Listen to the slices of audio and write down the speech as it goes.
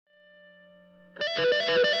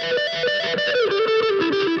Hey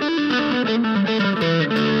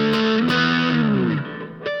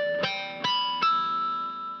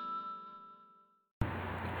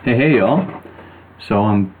y'all. So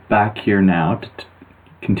I'm back here now to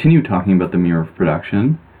continue talking about the Mirror of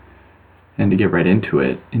Production and to get right into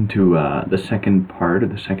it, into the second part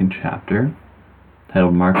of the second chapter,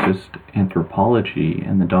 titled Marxist Anthropology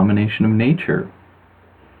and the Domination of Nature.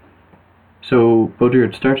 So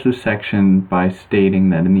Baudrillard starts this section by stating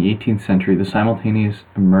that in the 18th century, the simultaneous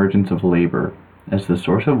emergence of labor as the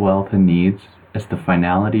source of wealth and needs, as the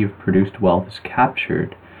finality of produced wealth, is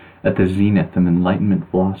captured at the zenith of Enlightenment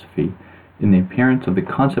philosophy in the appearance of the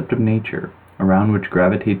concept of nature, around which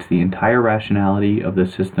gravitates the entire rationality of the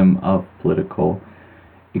system of political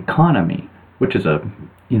economy, which is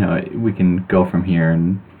we can go from here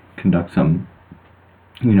and conduct some,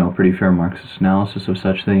 pretty fair Marxist analysis of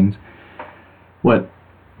such things. What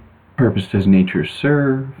purpose does nature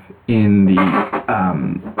serve in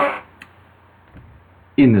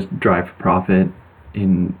this drive for profit,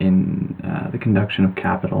 in the conduction of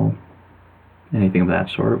capital, anything of that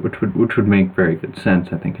sort, which would make very good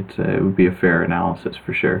sense. I think it would be a fair analysis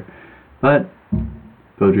for sure. But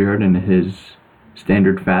Baudrillard, in his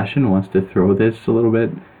standard fashion, wants to throw this a little bit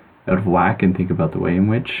out of whack and think about the way in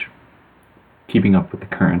which, keeping up with the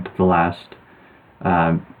current of the last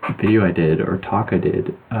video I did, or talk I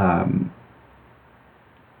did,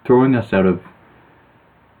 throwing us out of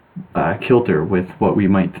kilter with what we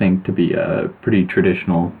might think to be a pretty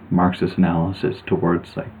traditional Marxist analysis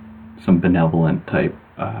towards like some benevolent type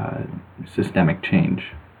systemic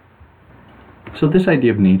change. So this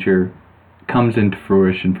idea of nature comes into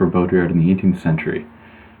fruition for Baudrillard in the 18th century,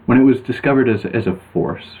 when it was discovered as a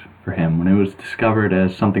force for him, when it was discovered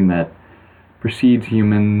as something that precedes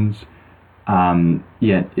humans,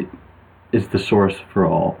 yet it is the source for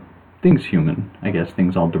all things human. I guess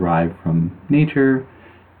things all derive from nature.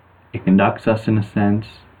 It conducts us in a sense,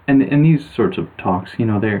 and these sorts of talks,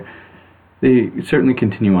 they certainly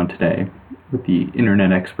continue on today with the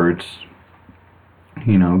internet experts,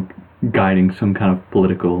 guiding some kind of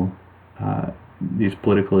political, these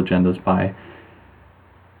political agendas by,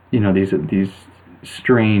 these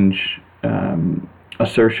strange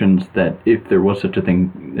assertions that if there was such a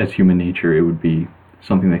thing as human nature, it would be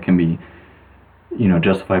something that can be,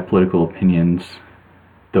 justify political opinions,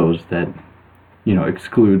 those that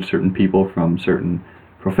exclude certain people from certain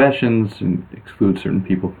professions and exclude certain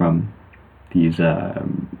people from these,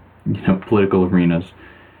 political arenas.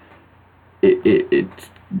 It's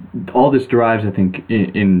all this derives, I think,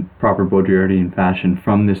 in proper Baudrillardian fashion,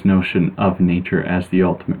 from this notion of nature as the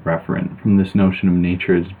ultimate referent, from this notion of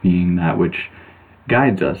nature as being that which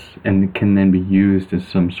guides us and can then be used as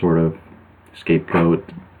some sort of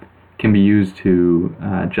scapegoat, can be used to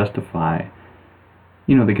justify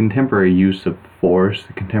the contemporary use of force,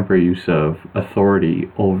 the contemporary use of authority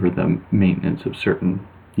over the maintenance of certain,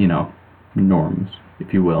 norms,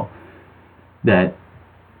 if you will, that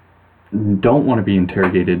don't want to be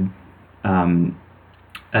interrogated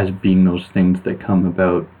as being those things that come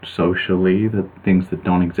about socially, the things that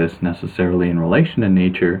don't exist necessarily in relation to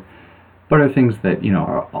nature, but are things that,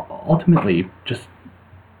 are ultimately just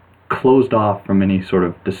closed off from any sort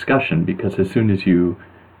of discussion, because as soon as you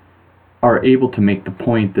are able to make the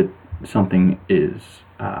point that something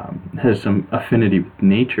has some affinity with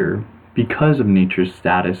nature because of nature's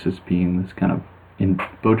status as being this kind of, in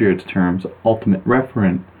Baudrillard's terms, ultimate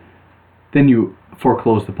referent, then you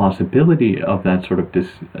foreclose the possibility of that sort of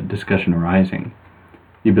discussion arising,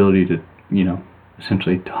 the ability to,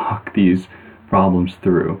 essentially talk these problems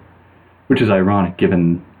through, which is ironic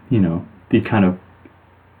given, the kind of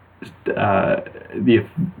the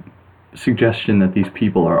suggestion that these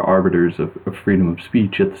people are arbiters of freedom of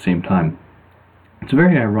speech at the same time. It's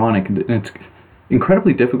very ironic, and it's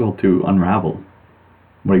incredibly difficult to unravel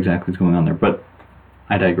what exactly is going on there, but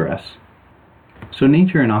I digress. So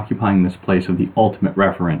nature, in occupying this place of the ultimate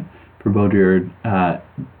referent for Baudrillard,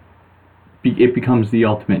 it becomes the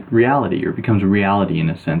ultimate reality, or becomes a reality in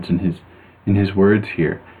a sense in his words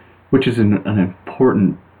here, which is an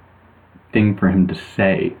important thing for him to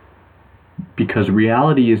say, because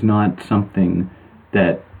reality is not something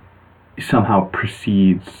that somehow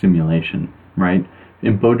precedes simulation, right?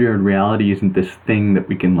 In Baudrillard, reality isn't this thing that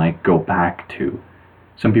we can go back to.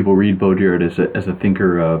 Some people read Baudrillard as a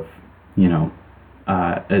thinker of,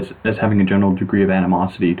 as having a general degree of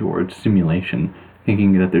animosity towards simulation,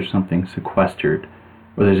 thinking that there's something sequestered,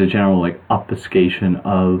 or there's a general obfuscation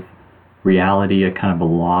of reality, a kind of a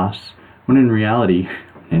loss, when in reality,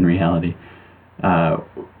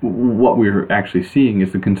 what we're actually seeing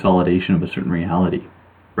is the consolidation of a certain reality,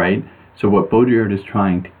 right? So what Baudrillard is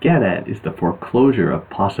trying to get at is the foreclosure of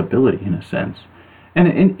possibility, in a sense, and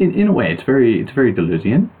in a way, it's very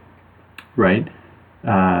Deleuzian, right?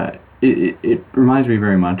 It reminds me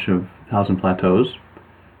very much of Thousand Plateaus,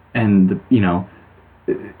 and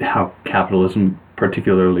how capitalism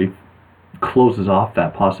particularly closes off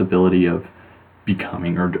that possibility of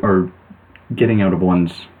becoming or getting out of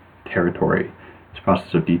one's territory. This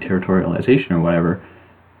process of deterritorialization or whatever.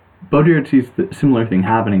 Baudrillard sees the similar thing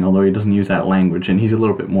happening, although he doesn't use that language, and he's a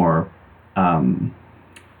little bit more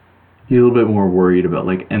worried about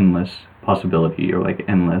like endless possibility or like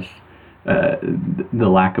endless the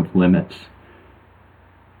lack of limits.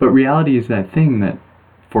 But reality is that thing that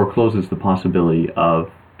forecloses the possibility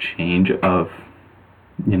of change, of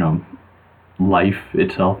life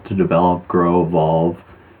itself to develop, grow, evolve,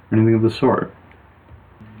 or anything of the sort.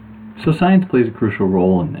 So science plays a crucial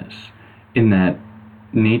role in this, in that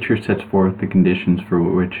nature sets forth the conditions for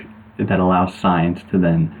which that allows science to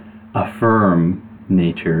then affirm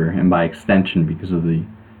nature, and by extension, because of the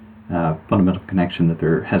fundamental connection that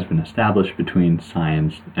there has been established between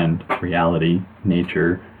science and reality,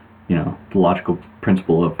 nature, the logical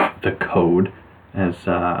principle of the code, as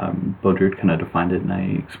Baudrillard kind of defined it and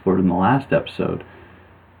I explored in the last episode.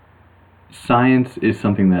 Science is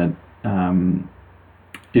something that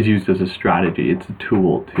is used as a strategy. It's a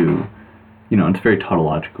tool to, it's very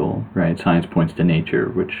tautological, right? Science points to nature,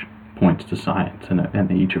 which points to science, and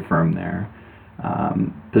they each affirm their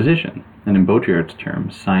position. And in Baudrillard's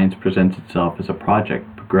terms, science presents itself as a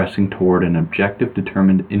project progressing toward an objective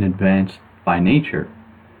determined in advance by nature.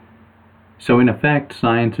 So in effect,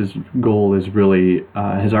 science's goal is really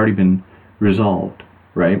has already been resolved,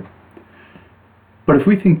 right? But if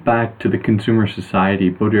we think back to the consumer society,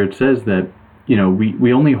 Baudrillard says that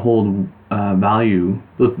we only hold value.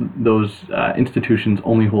 Those institutions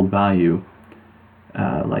only hold value,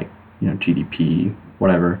 like GDP,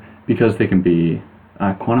 whatever, because they can be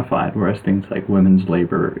quantified. Whereas things like women's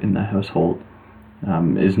labor in the household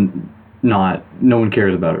is not. No one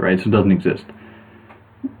cares about it, right? So it doesn't exist.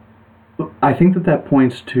 I think that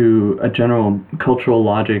points to a general cultural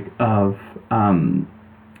logic of,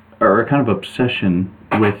 or a kind of obsession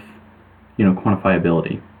with,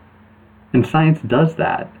 quantifiability. And science does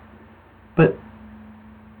that. But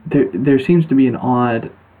there seems to be an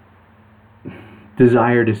odd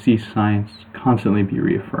desire to see science constantly be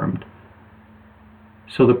reaffirmed.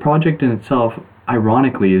 So the project in itself,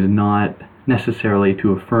 ironically, is not necessarily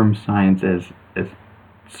to affirm science as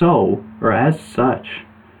so, or as such,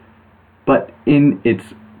 but in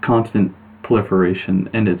its constant proliferation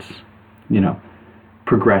and its,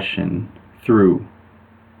 progression through,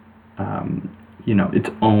 its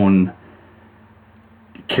own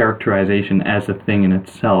characterization as a thing in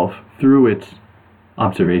itself through its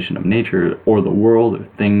observation of nature or the world or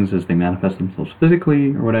things as they manifest themselves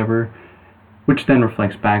physically or whatever, which then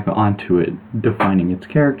reflects back onto it, defining its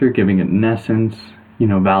character, giving it an essence,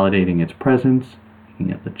 validating its presence, making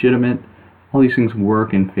it legitimate. All these things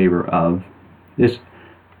work in favor of this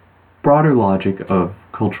broader logic of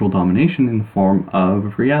cultural domination in the form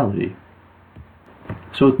of reality.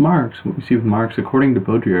 So with Marx, what we see with Marx, according to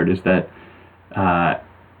Baudrillard, is that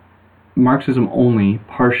Marxism only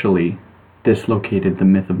partially dislocated the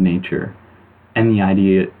myth of nature and the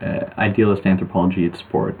idealist anthropology it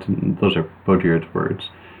supports, and those are Baudrillard's words.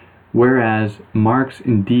 Whereas Marx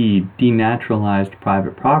indeed denaturalized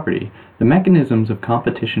private property, the mechanisms of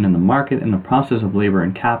competition in the market, and the process of labor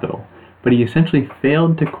and capital, but he essentially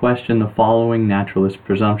failed to question the following naturalist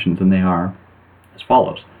presumptions, and they are as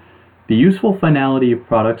follows. The useful finality of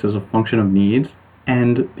products as a function of needs,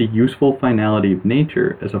 and the useful finality of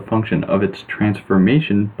nature as a function of its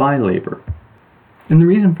transformation by labor. And the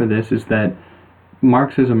reason for this is that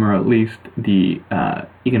Marxism, or at least the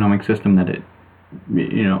economic system that it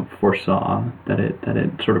foresaw, that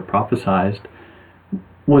it sort of prophesized,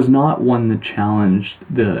 was not one that challenged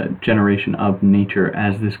the generation of nature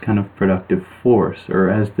as this kind of productive force, or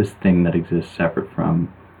as this thing that exists separate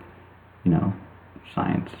from,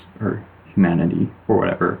 science or humanity or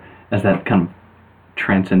whatever, as that kind of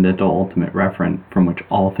transcendental ultimate referent from which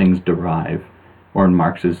all things derive, or in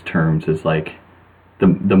Marx's terms is like the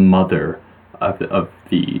mother of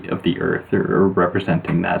the earth, or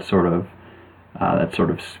representing that sort of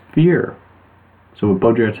sphere. So what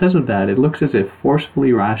Baudrillard says of that, it looks as if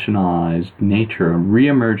forcefully rationalized nature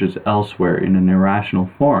reemerges elsewhere in an irrational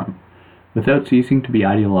form. Without ceasing to be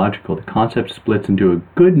ideological, the concept splits into a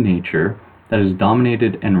good nature that is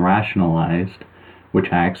dominated and rationalized,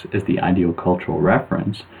 which acts as the ideal cultural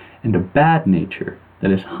reference, and a bad nature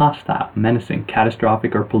that is hostile, menacing,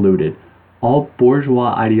 catastrophic, or polluted. All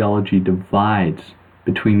bourgeois ideology divides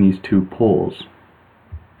between these two poles.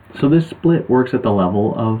 So this split works at the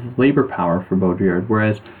level of labor power for Baudrillard,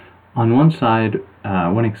 whereas on one side,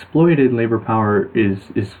 when exploited, labor power is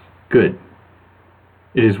good.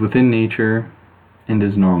 It is within nature and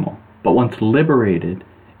is normal. But once liberated,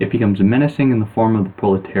 it becomes menacing in the form of the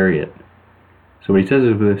proletariat. So what he says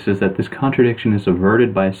of this is that this contradiction is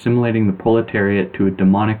averted by assimilating the proletariat to a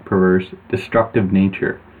demonic, perverse, destructive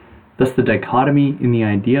nature. Thus the dichotomy in the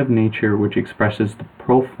idea of nature, which expresses the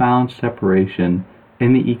profound separation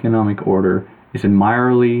in the economic order, is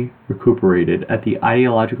admirably recuperated at the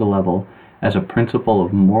ideological level as a principle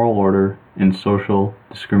of moral order and social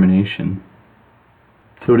discrimination.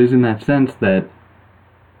 So it is in that sense that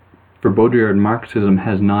for Baudrillard, Marxism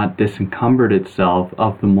has not disencumbered itself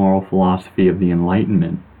of the moral philosophy of the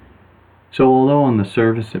Enlightenment. So although on the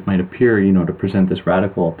surface it might appear, to present this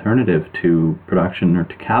radical alternative to production or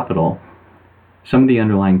to capital, some of the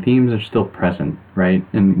underlying themes are still present, right?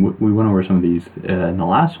 And we went over some of these in the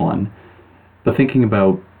last one. But thinking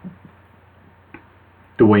about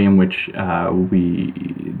the way in which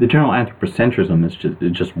the general anthropocentrism is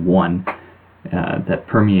just one that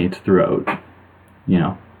permeates throughout,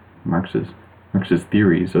 Marx's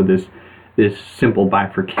theories. So this simple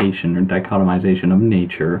bifurcation or dichotomization of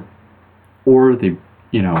nature, or the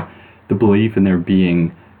belief in there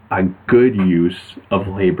being a good use of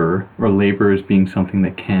labor, or labor as being something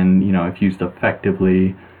that can, if used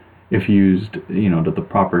effectively, if used, to the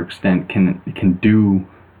proper extent, can do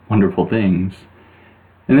wonderful things.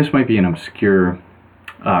 And this might be an obscure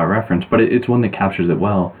reference, but it's one that captures it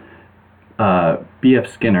well.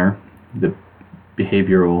 B.F. Skinner, the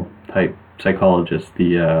behavioral type psychologist,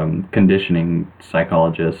 the conditioning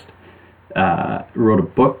psychologist, wrote a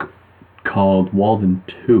book called Walden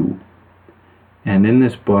 2. And in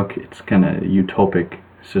this book, it's kind of a utopic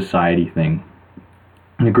society thing.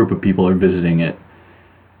 And a group of people are visiting it.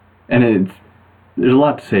 And there's a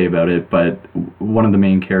lot to say about it, but one of the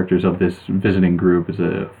main characters of this visiting group is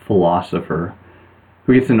a philosopher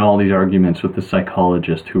who gets into all these arguments with the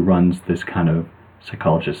psychologist who runs this kind of,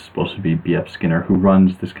 psychologist is supposed to be B.F. Skinner, who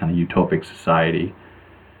runs this kind of utopic society.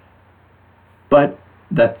 But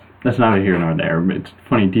that's neither here nor there. It's a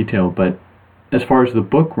funny detail, but as far as the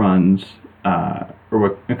book runs, or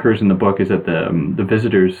what occurs in the book is that the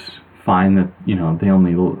visitors find that, they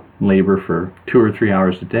only labor for 2 or 3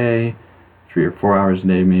 hours a day, 3 or 4 hours a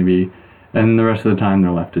day maybe, and the rest of the time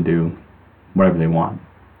they're left to do whatever they want.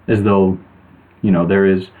 As though, there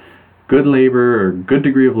is good labor or good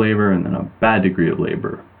degree of labor and then a bad degree of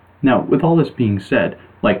labor. Now, with all this being said,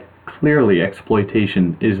 clearly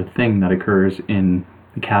exploitation is a thing that occurs in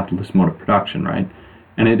the capitalist mode of production, right?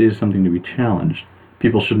 And it is something to be challenged.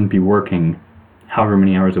 People shouldn't be working however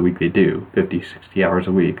many hours a week they do, 50, 60 hours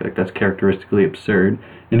a week. That's characteristically absurd,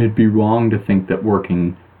 and it'd be wrong to think that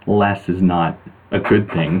working less is not a good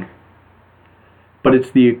thing. But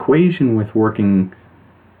it's the equation with working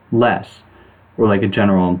less, or a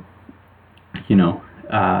general,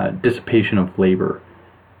 dissipation of labor,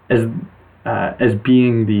 as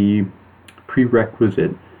being the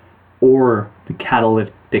prerequisite or the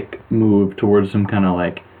catalytic move towards some kind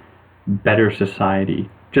of better society,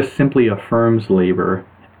 just simply affirms labor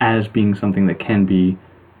as being something that can be,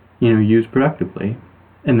 used productively.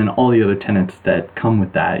 And then all the other tenets that come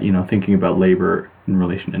with that, thinking about labor in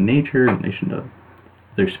relation to nature, in relation to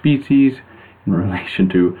other species, in relation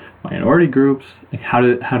to minority groups, how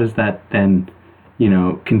does that then,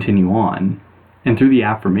 continue on? And through the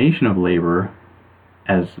affirmation of labor,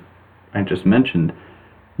 as I just mentioned,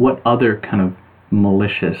 what other kind of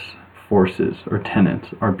malicious forces or tenets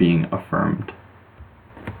are being affirmed?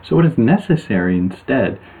 So what is necessary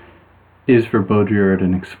instead is for Baudrillard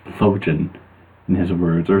an explosion, in his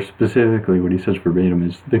words, or specifically what he says verbatim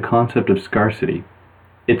is the concept of scarcity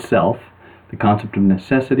itself, the concept of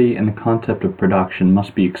necessity, and the concept of production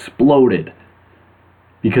must be exploded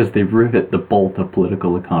because they rivet the bolt of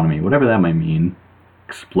political economy, whatever that might mean,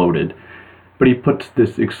 exploded. But he puts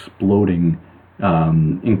this exploding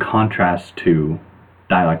in contrast to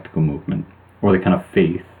dialectical movement, or the kind of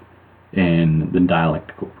faith in the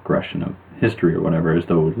dialectical progression of history or whatever, as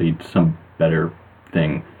though it would lead to some better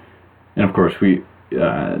thing. And of course,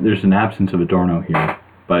 there's an absence of Adorno here,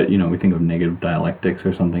 but we think of negative dialectics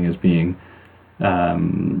or something as being, I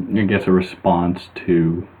guess, a response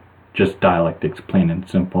to just dialectics, plain and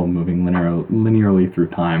simple, moving linearly through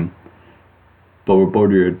time. But what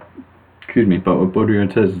Baudrillard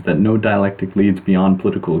says is that no dialectic leads beyond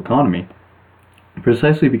political economy,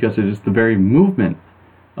 precisely because it is the very movement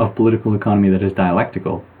of political economy that is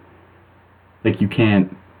dialectical. You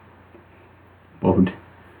can't,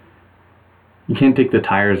 you can't take the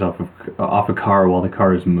tires off a car while the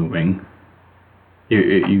car is moving.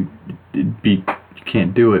 You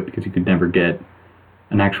can't do it because you could never get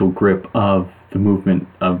an actual grip of the movement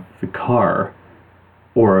of the car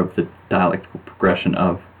or of the dialectical progression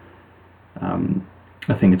of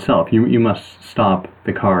the thing itself. You must stop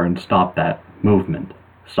the car and stop that movement,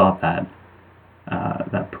 stop that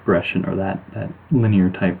progression or that linear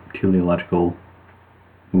type teleological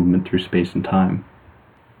movement through space and time.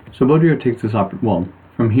 So Baudrillard takes this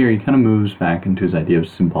from here he kind of moves back into his idea of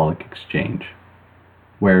symbolic exchange,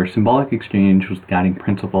 where symbolic exchange was the guiding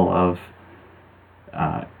principle of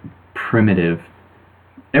primitive.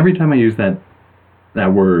 Every time I use that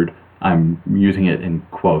word, I'm using it in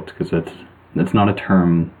quotes because that's not a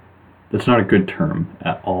term, that's not a good term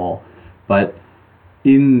at all. But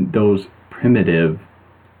in those primitive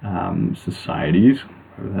societies,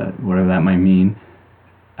 whatever that might mean,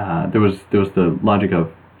 there was the logic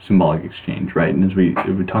of symbolic exchange, right? And as we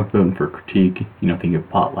talked about for critique, think of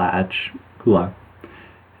potlatch, kulak,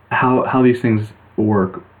 how these things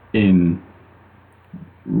work in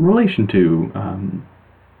relation to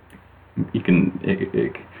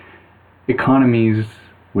economies,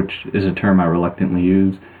 which is a term I reluctantly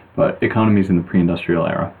use, but economies in the pre-industrial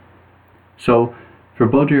era. So for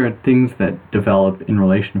Baudrillard, things that develop in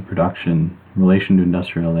relation to production, in relation to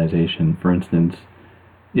industrialization, for instance,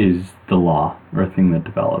 is the law, or a thing that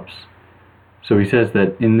develops. So he says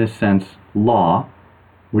that in this sense, law,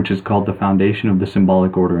 which is called the foundation of the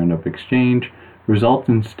symbolic order and of exchange, results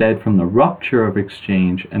instead from the rupture of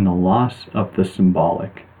exchange and the loss of the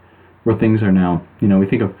symbolic, where things are now,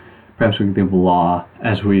 perhaps we can think of law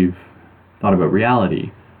as we've thought about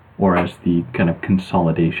reality, or as the kind of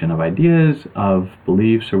consolidation of ideas, of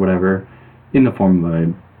beliefs, or whatever, in the form of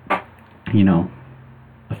a,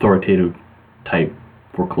 authoritative type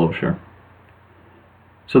foreclosure.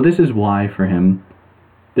 So this is why, for him,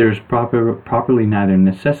 there's properly neither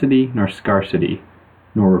necessity nor scarcity,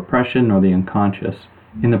 nor repression nor the unconscious,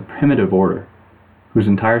 in the primitive order, whose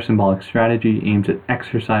entire symbolic strategy aims at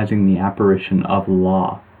exercising the apparition of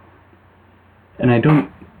law. And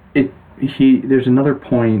there's another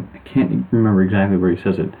point, I can't remember exactly where he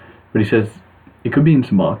says it, but he says it could be in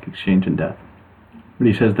symbolic exchange and death. But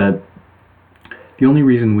he says that the only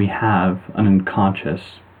reason we have an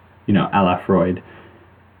unconscious, a la Freud,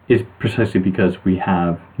 is precisely because we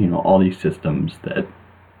have, all these systems that,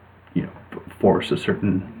 force a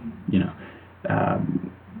certain, I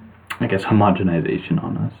guess, homogenization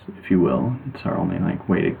on us, if you will. It's our only,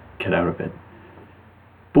 way to get out of it.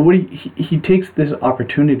 But what he takes this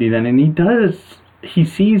opportunity then, and he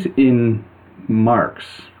sees in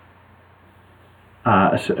Marx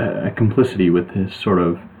a complicity with his sort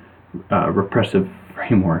of repressive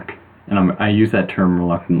framework, and I use that term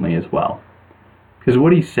reluctantly as well. Because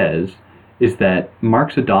what he says is that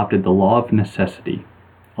Marx adopted the law of necessity,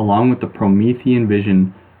 along with the Promethean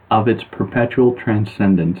vision of its perpetual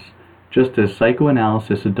transcendence, just as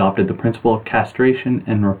psychoanalysis adopted the principle of castration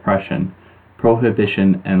and repression,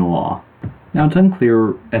 prohibition and law. Now it's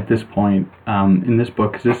unclear at this point in this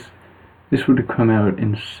book, because this would have come out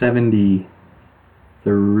in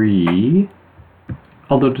 1973,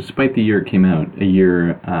 although despite the year it came out, a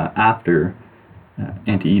year after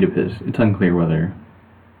Anti-Oedipus, it's unclear whether,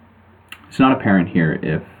 it's not apparent here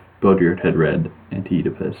if Baudrillard had read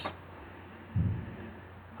Anti-Oedipus.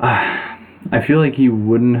 I feel like he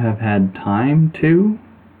wouldn't have had time to.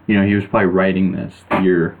 He was probably writing this the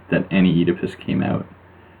year that Anti-Oedipus came out.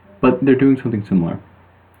 But they're doing something similar,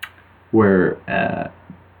 where,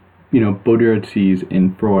 Baudrillard sees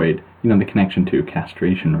in Freud, the connection to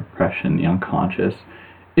castration, repression, the unconscious,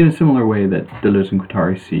 in a similar way that Deleuze and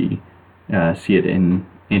Guattari see it in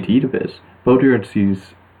Anti-Oedipus. Baudrillard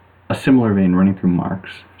sees a similar vein running through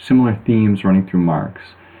Marx, similar themes running through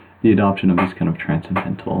Marx, the adoption of these kind of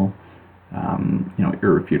transcendental,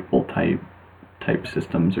 irrefutable type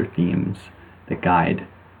systems or themes that guide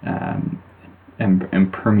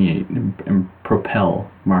and permeate and propel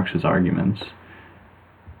Marx's arguments.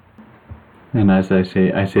 And as I see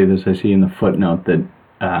in the footnote that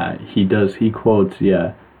he quotes,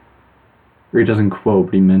 or he doesn't quote,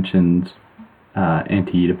 but he mentions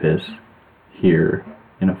Anti-Oedipus here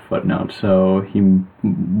in a footnote, so he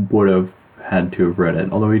would have had to have read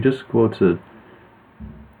it, although he just quotes he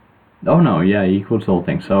quotes the whole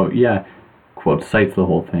thing, so cites the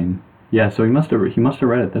whole thing, so he must have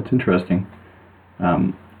read it. That's interesting.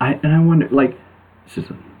 I wonder, this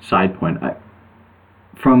is a side point,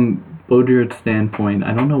 from Baudrillard's standpoint,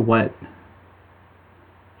 I don't know what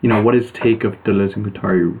his take of Deleuze and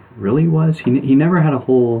Guattari really was. He never had a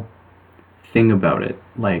whole thing about it,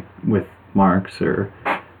 like with Marx or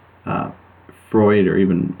Freud or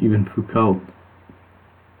even Foucault.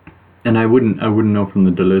 And I wouldn't know from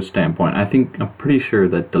the Deleuze standpoint. I'm pretty sure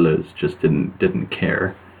that Deleuze just didn't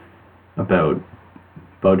care about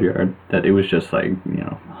Baudrillard, that it was just like,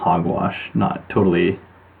 hogwash, not totally,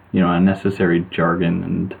 unnecessary jargon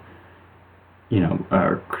and,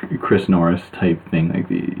 Chris Norris type thing, like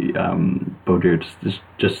the Baudrillard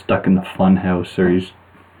just stuck in the fun house, or he's,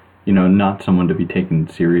 not someone to be taken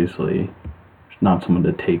seriously, not someone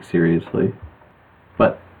to take seriously.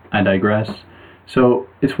 But I digress. So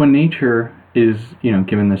it's when nature is,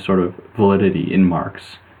 given this sort of validity in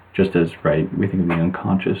Marx, just as, right, we think of the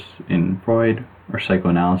unconscious in Freud or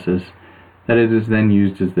psychoanalysis, that it is then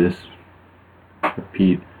used as this,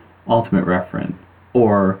 repeat, ultimate referent,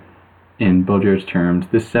 or, in Baudrillard's terms,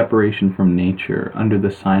 this separation from nature under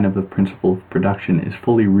the sign of the principle of production is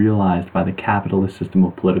fully realized by the capitalist system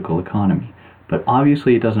of political economy. But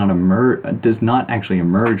obviously it does not actually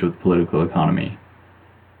emerge with political economy.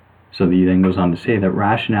 So he then goes on to say that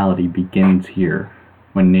rationality begins here,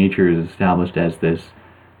 when nature is established as this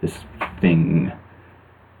thing.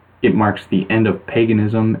 It marks the end of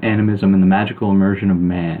paganism, animism, and the magical immersion of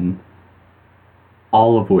man,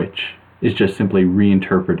 all of which is just simply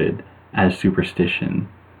reinterpreted as superstition.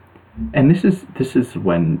 And this is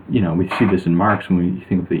when, we see this in Marx, when we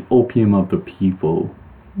think of the opium of the people,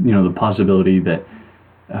 the possibility that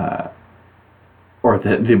or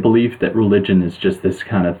the belief that religion is just this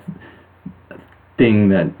kind of thing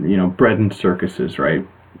that, bred in circuses, right?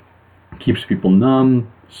 Keeps people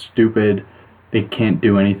numb, stupid, they can't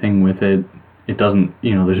do anything with it. It doesn't,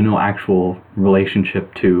 there's no actual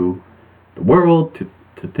relationship to the world,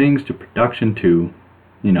 to things, to production, to,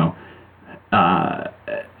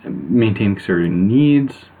 maintaining certain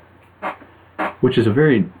needs, which is a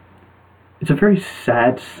very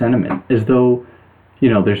sad sentiment, as though,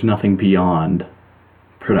 there's nothing beyond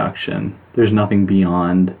production. There's nothing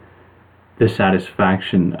beyond the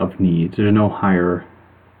satisfaction of needs. There's no higher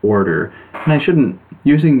order. And I shouldn't,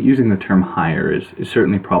 using the term higher is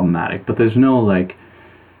certainly problematic, but there's no like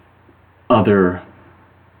other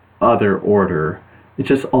order. It's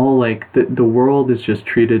just all like the world is just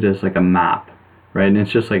treated as like a map, right? And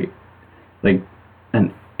it's just like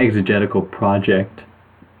an exegetical project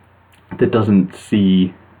that doesn't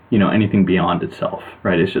see, anything beyond itself,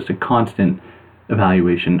 right? It's just a constant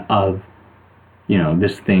evaluation of,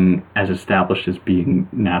 this thing as established as being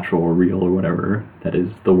natural or real or whatever that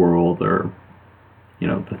is the world, or,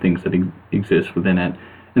 the things that exist within it.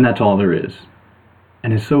 And that's all there is.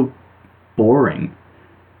 And it's so boring.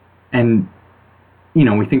 And,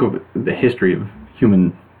 we think of the history of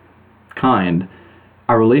humankind,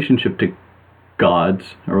 our relationship to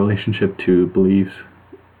gods, our relationship to beliefs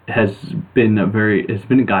has been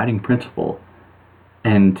a guiding principle.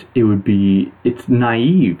 And it's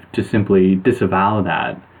naive to simply disavow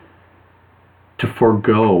that, to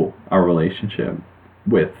forego our relationship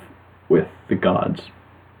with the gods,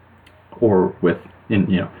 or with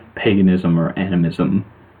paganism or animism,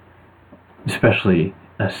 especially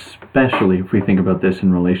if we think about this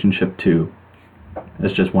in relationship to,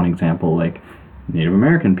 as just one example, like Native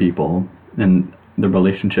American people, and the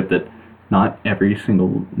relationship that not every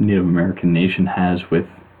single Native American nation has with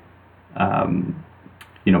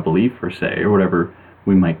belief per se, or whatever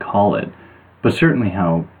we might call it, but certainly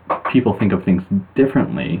how people think of things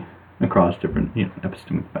differently across different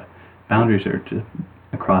epistemic boundaries, or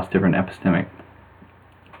across different epistemic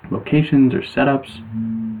locations or setups.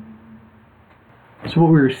 So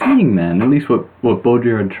what we were seeing then, at least what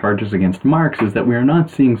Baudrillard charges against Marx, is that we are not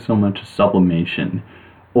seeing so much a sublimation,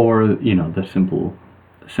 or the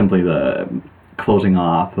simply the closing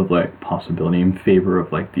off of like possibility in favor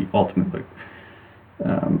of like the ultimate like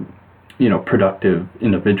productive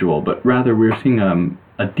individual, but rather we're seeing a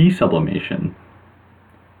desublimation,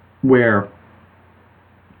 where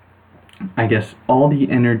I guess all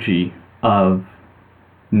the energy of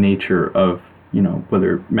nature, of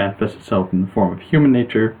whether it manifests itself in the form of human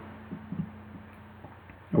nature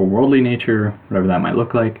or worldly nature, whatever that might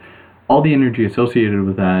look like, all the energy associated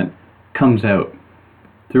with that comes out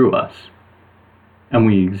through us, and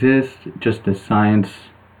we exist just as science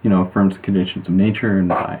affirms the conditions of nature,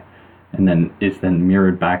 and then it's then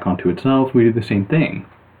mirrored back onto itself. We do the same thing,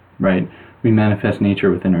 right? We manifest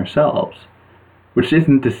nature within ourselves, which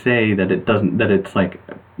isn't to say that it's like,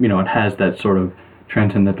 it has that sort of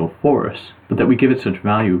transcendental force, but that we give it such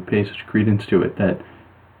value, pay such credence to it, that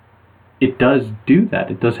it does do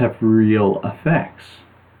that. It does have real effects.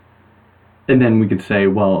 And then we could say,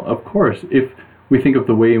 well, of course, if we think of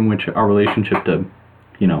the way in which our relationship to,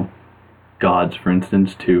 gods, for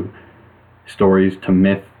instance, to stories, to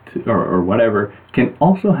myth, or whatever can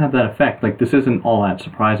also have that effect. Like, this isn't all that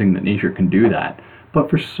surprising that nature can do that, but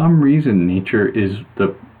for some reason nature is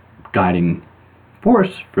the guiding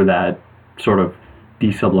force for that sort of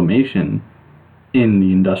desublimation in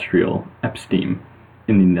the industrial episteme,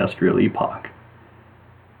 in the industrial epoch.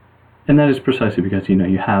 And that is precisely because,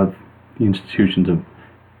 you have the institutions of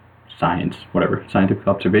science, whatever, scientific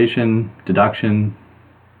observation, deduction,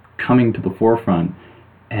 coming to the forefront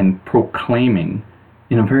and proclaiming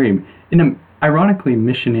in a ironically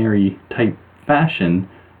missionary type fashion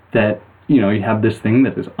that, you have this thing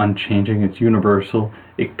that is unchanging, it's universal,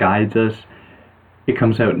 it guides us, it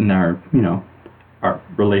comes out in our, our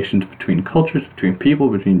relations between cultures, between people,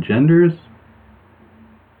 between genders.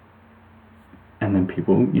 And then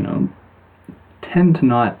people, tend to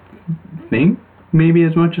not think maybe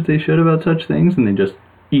as much as they should about such things, and they just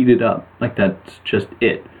eat it up. Like, that's just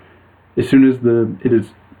it. As soon as it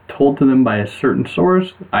is told to them by a certain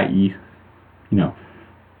source, i.e.,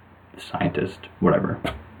 scientist, whatever,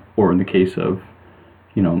 or in the case of,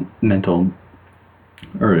 mental,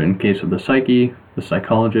 or in case of the psyche, the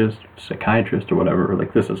psychologist, psychiatrist, or whatever,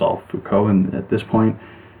 like, this is all Foucault at this point.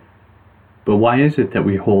 But why is it that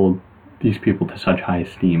we hold these people to such high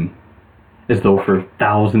esteem, as though for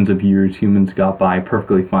thousands of years humans got by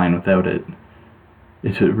perfectly fine without it?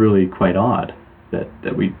 It's really quite odd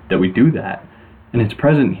that we do that, and it's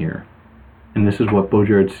present here. And this is what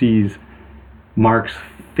Baudrillard sees Marx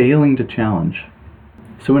failing to challenge.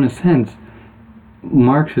 So in a sense,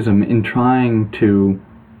 Marxism, in trying to,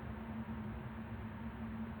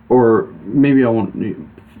 or maybe I won't,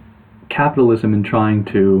 capitalism in trying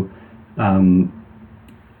to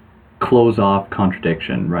close off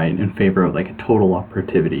contradiction, right, in favor of like a total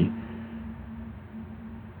operativity.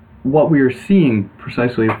 What we are seeing,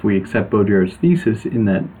 precisely if we accept Baudrillard's thesis in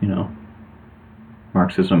that,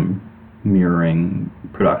 Marxism mirroring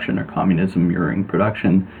production or communism mirroring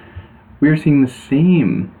production, we are seeing the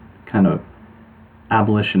same kind of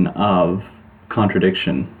abolition of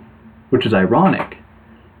contradiction, which is ironic,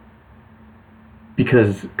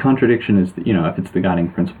 because contradiction is, if it's the guiding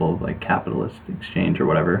principle of like capitalist exchange or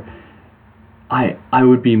whatever, I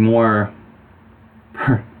would be more,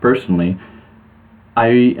 personally, I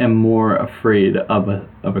am more afraid of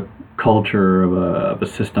a culture, of a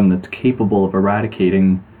system that's capable of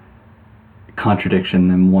eradicating contradiction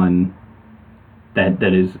than one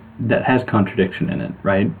that has contradiction in it,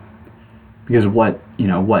 right? Because what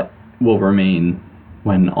will remain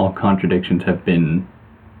when all contradictions have been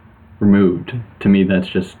removed? To me, that's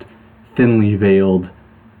just thinly veiled,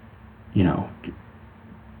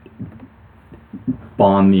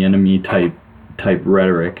 bomb the enemy type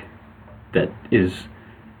rhetoric that is,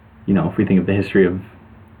 if we think of the history of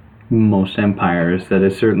most empires, that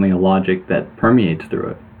is certainly a logic that permeates through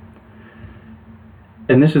it.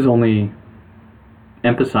 And this is only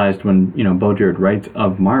emphasized when, Baudrillard writes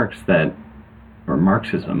of Marx or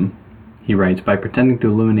Marxism, he writes, by pretending to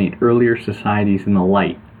illuminate earlier societies in the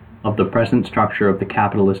light of the present structure of the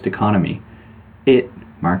capitalist economy,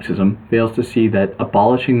 Marxism, fails to see that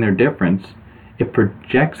abolishing their difference, it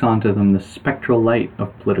projects onto them the spectral light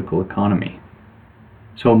of political economy.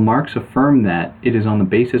 So Marx affirmed that it is on the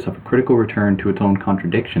basis of a critical return to its own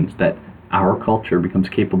contradictions that our culture becomes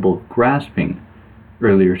capable of grasping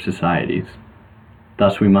earlier societies.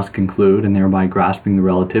 Thus we must conclude, and thereby grasping the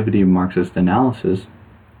relativity of Marxist analysis,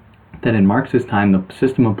 that in Marx's time the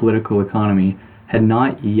system of political economy had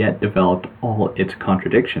not yet developed all its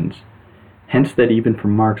contradictions. Hence that even for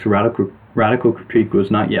Marx, radical critique was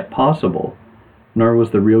not yet possible, nor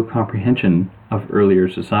was the real comprehension of earlier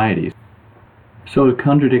societies. So as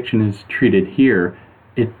contradiction is treated here,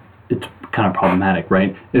 it's kind of problematic,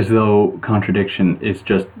 right? As though contradiction is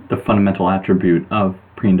just the fundamental attribute of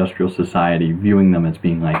pre-industrial society, viewing them as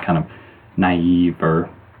being like kind of naive or,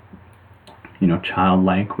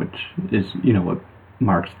 childlike, which is, what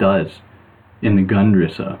Marx does in the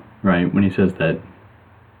Grundrisse, right? When he says that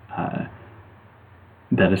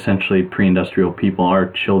that essentially pre-industrial people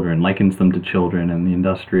are children, likens them to children, and the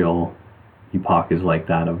industrial epoch is like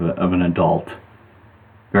that of an adult.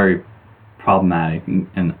 Very problematic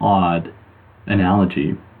and odd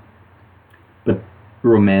analogy, but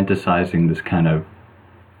romanticizing this kind of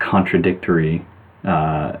contradictory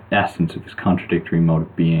essence of this contradictory mode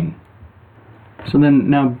of being. So then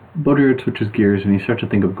now Baudrillard switches gears and he starts to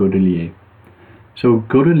think of Godelier. So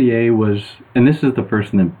Godelier was, and this is the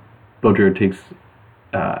person that Baudrillard takes,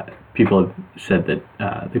 people have said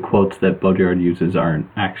that the quotes that Baudrillard uses aren't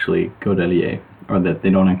actually Godelier, or that they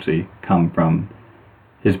don't actually come from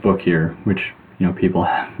his book here, which, people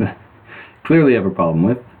clearly have a problem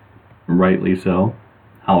with, rightly so.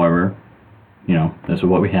 However, this is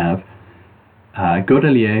what we have.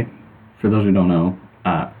 Godelier, for those who don't know,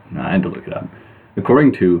 I had to look it up.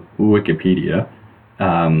 According to Wikipedia,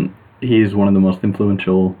 he is one of the most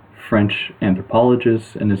influential French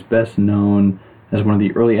anthropologists and is best known as one of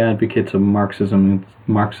the early advocates of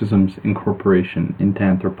Marxism's incorporation into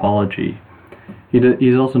anthropology.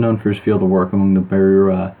 He's also known for his field of work among the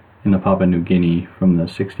Barura in the Papua New Guinea from the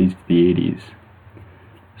 60s to the 80s.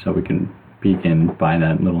 So we can begin by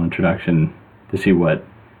that little introduction to see what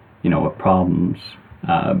problems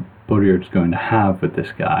Baudrillard's going to have with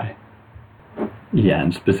this guy. Yeah,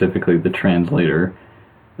 and specifically the translator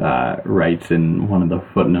writes in one of the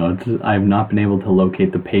footnotes, I have not been able to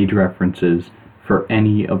locate the page references for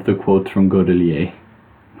any of the quotes from Godelier,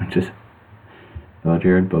 which is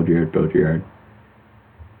Baudrillard.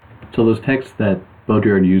 So those texts that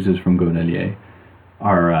Baudrillard uses from Godelier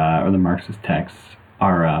are, or the Marxist texts,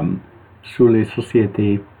 are Sur les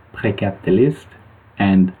sociétés précapitalistes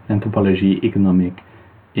and L'anthropologie économique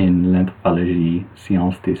in l'anthropologie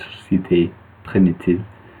science des sociétés primitives,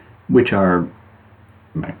 which are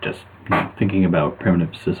just thinking about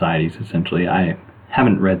primitive societies, essentially. I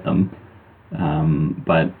haven't read them,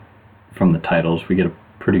 but from the titles we get a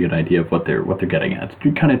pretty good idea of what they're getting at.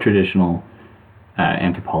 It's kind of traditional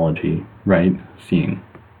anthropology, right? Seeing,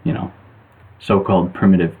 so-called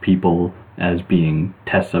primitive people as being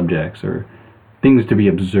test subjects or things to be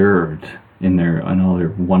observed in all their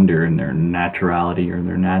wonder and their naturality or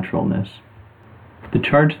their naturalness. The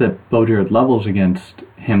charge that Baudrillard levels against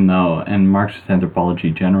him, though, and Marxist anthropology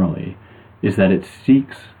generally, is that it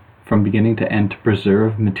seeks from beginning to end to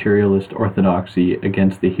preserve materialist orthodoxy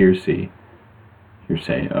against the hearsay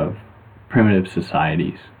of primitive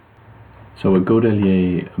societies. So what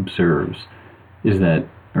Godelier observes is that,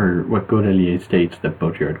 or what Godelier states that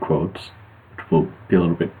Baudrillard quotes, which we'll be a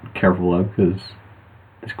little bit careful of because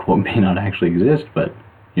this quote may not actually exist, but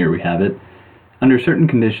here we have it. Under certain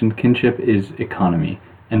conditions, kinship is economy,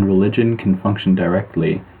 and religion can function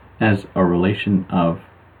directly as a relation of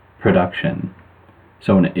production.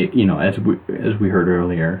 So, as we heard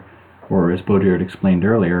earlier, or as Baudrillard explained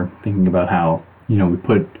earlier, thinking about how we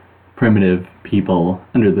put primitive people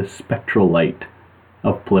under the spectral light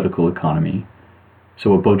of political economy. So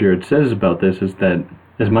what Baudrillard says about this is that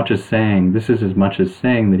as much as saying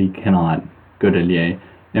that he cannot, Godelier,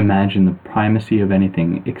 imagine the primacy of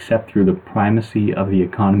anything except through the primacy of the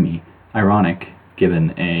economy. Ironic,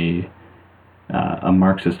 given a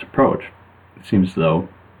Marxist approach. It seems as though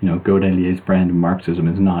Godelier's brand of Marxism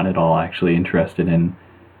is not at all actually interested in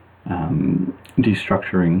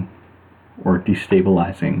destructuring or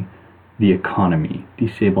destabilizing the economy,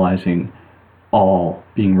 destabilizing all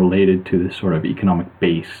being related to this sort of economic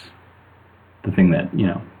base, the thing that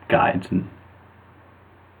guides and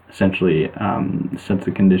essentially sets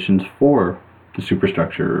the conditions for the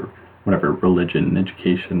superstructure, whatever religion,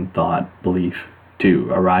 education, thought, belief to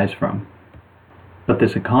arise from. But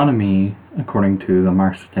this economy, according to the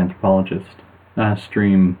Marxist anthropologist,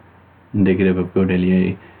 stream indicative of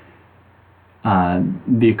Godelier,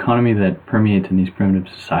 the economy that permeates in these primitive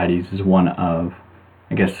societies is one of,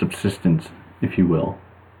 I guess, subsistence, if you will,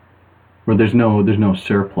 where there's no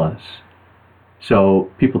surplus.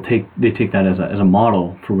 So people take that as a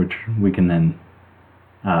model for which we can then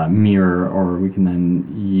mirror, or we can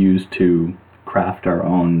then use to craft our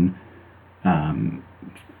own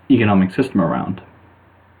economic system around.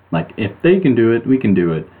 Like, if they can do it, we can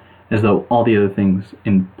do it, as though all the other things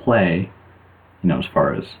in play, as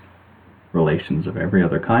far as relations of every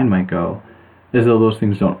other kind might go, as though those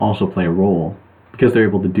things don't also play a role, because they're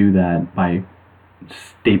able to do that by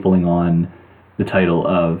stapling on the title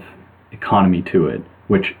of economy to it,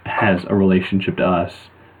 which has a relationship to us,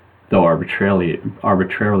 though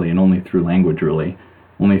arbitrarily and only through language, really,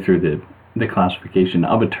 only through the classification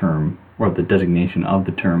of a term, or the designation of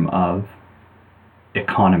the term of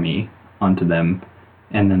economy onto them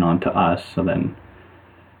and then onto us. So then,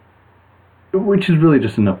 which is really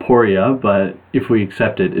just an aporia, but if we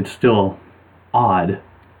accept it, it's still odd,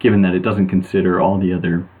 given that it doesn't consider all the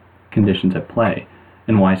other conditions at play,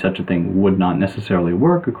 and why such a thing would not necessarily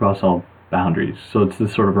work across all boundaries. So it's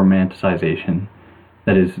this sort of romanticization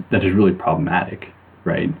that is really problematic,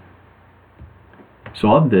 right?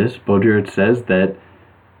 So of this, Baudrillard says that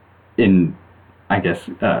in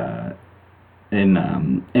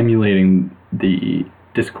emulating the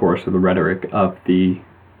discourse or the rhetoric of the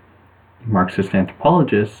Marxist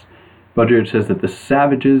anthropologists, Baudrillard says that the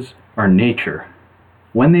savages are nature.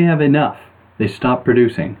 When they have enough, they stop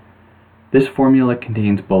producing. This formula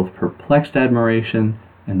contains both perplexed admiration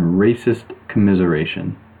and racist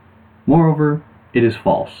commiseration. Moreover, it is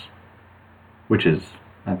false, which is,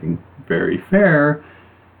 I think, very fair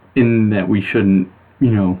in that we shouldn't,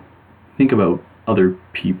 think about other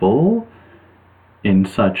people in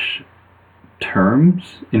such terms,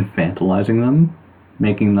 infantilizing them,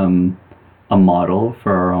 making them a model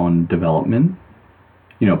for our own development.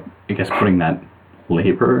 I guess putting that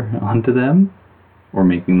labor onto them, or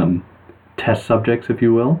making them test subjects, if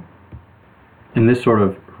you will. And this sort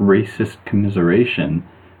of racist commiseration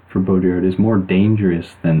for Baudrillard is more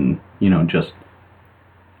dangerous than, just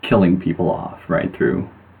killing people off, right, through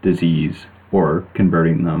disease or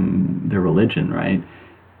converting them their religion, right?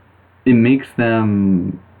 It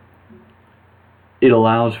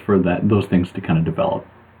allows for those things to kind of develop,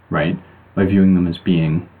 right? By viewing them as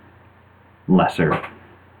being lesser,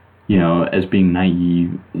 as being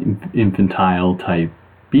naive, infantile type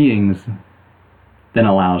beings, then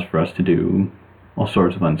allows for us to do all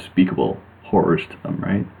sorts of unspeakable horrors to them,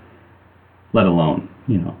 right? Let alone,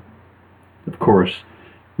 of course,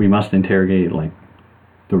 we must interrogate,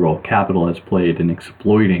 the role capital has played in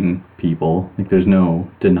exploiting people. There's no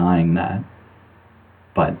denying that.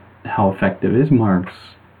 But how effective is Marx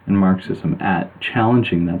and Marxism at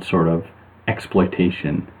challenging that sort of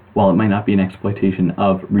exploitation? While it might not be an exploitation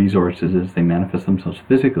of resources as they manifest themselves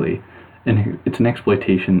physically, and it's an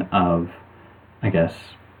exploitation of, I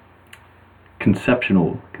guess,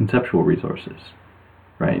 conceptual resources,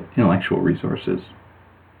 right? Intellectual resources,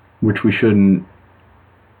 which we shouldn't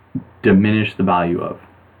diminish the value of.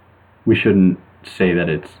 We shouldn't say that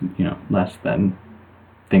it's, less than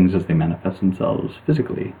things as they manifest themselves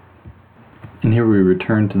physically. And here we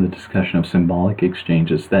return to the discussion of symbolic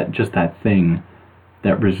exchanges, that thing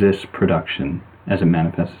that resists production as it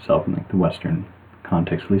manifests itself in the Western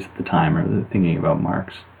context, at least at the time, or the thinking about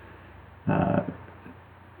Marx.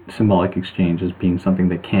 Symbolic exchange as being something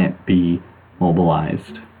that can't be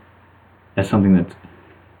mobilized, as something that's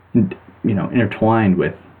intertwined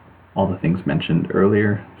with all the things mentioned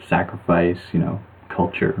earlier, sacrifice,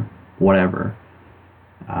 culture, whatever,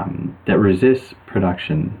 that resists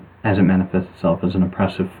production as it manifests itself as an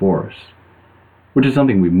oppressive force, which is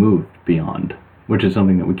something we've moved beyond, which is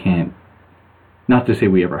something that we can't, not to say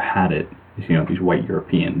we ever had it, these white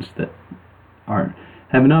Europeans that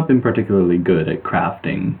have not been particularly good at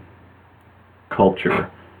crafting culture,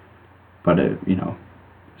 but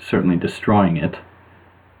certainly destroying it,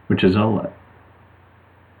 which is a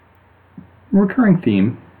recurring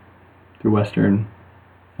theme through Western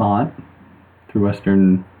thought, through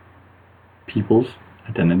Western people's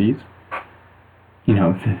identities.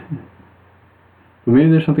 But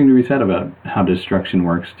maybe there's something to be said about how destruction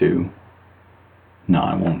works too. No,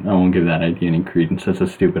 I won't give that idea any credence. That's a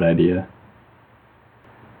stupid idea.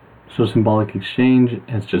 So symbolic exchange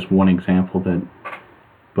is just one example that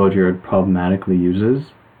Baudrillard problematically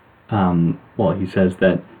uses. He says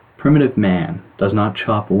that primitive man does not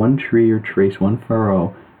chop one tree or trace one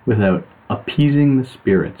furrow without appeasing the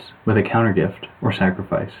spirits with a countergift or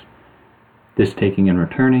sacrifice. This taking and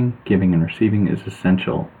returning, giving and receiving is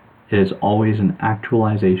essential. It is always an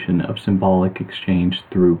actualization of symbolic exchange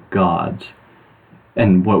through gods.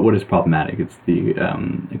 And what is problematic? It's the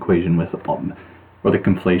equation with, or the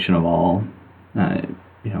conflation of all,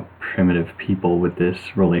 primitive people with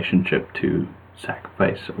this relationship to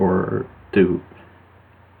sacrifice or to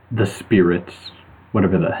the spirits,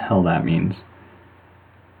 whatever the hell that means.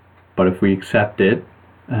 But if we accept it,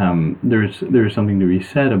 there's something to be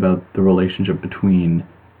said about the relationship between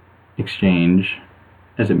exchange,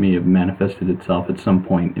 as it may have manifested itself at some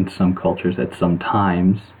point in some cultures at some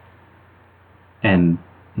times, and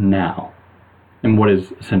now. And what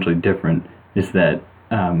is essentially different is that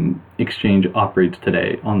exchange operates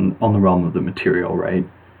today on the realm of the material, right?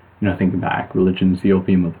 Thinking back, religion's the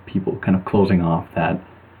opium of the people, kind of closing off that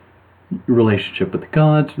relationship with the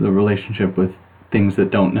gods, the relationship with things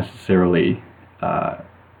that don't necessarily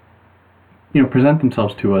present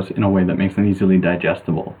themselves to us in a way that makes them easily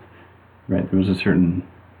digestible, right? There was a certain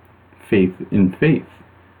faith in faith,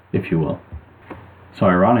 if you will. So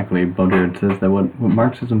ironically, Baudrillard says that what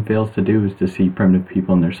Marxism fails to do is to see primitive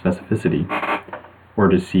people in their specificity, or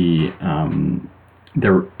to see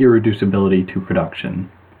their irreducibility to production.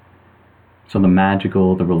 So the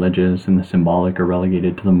magical, the religious, and the symbolic are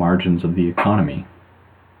relegated to the margins of the economy.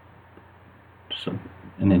 Just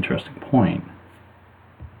an interesting point.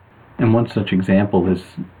 And one such example is,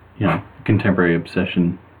 contemporary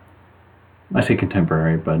obsession. I say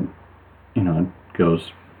contemporary, but, it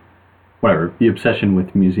goes, whatever, the obsession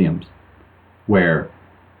with museums, where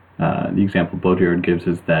the example Baudrillard gives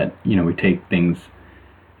is that, we take things,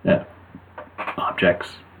 objects,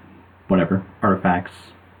 whatever, artifacts,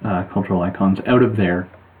 cultural icons, out of their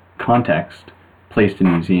context, placed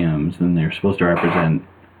in museums, and they're supposed to represent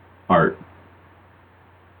art.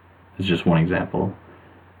 It's just one example.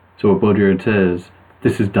 So what Baudrillard says,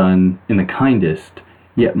 this is done in the kindest,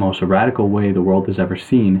 yet most radical way the world has ever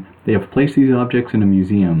seen. They have placed these objects in a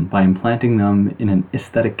museum by implanting them in an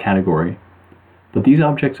aesthetic category. But these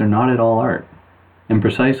objects are not at all art. And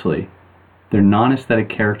precisely, their non-aesthetic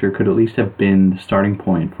character could at least have been the starting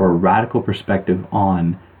point for a radical perspective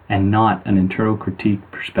on, and not an internal critique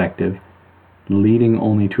perspective, leading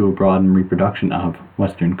only to a broadened reproduction of,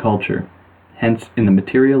 Western culture. Hence, in the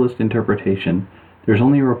materialist interpretation, there is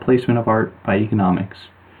only a replacement of art by economics,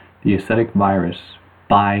 the aesthetic virus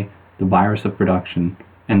by the virus of production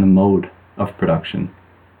and the mode of production.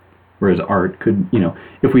 Whereas art could,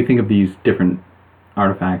 if we think of these different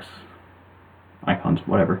artifacts, icons,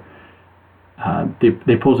 whatever,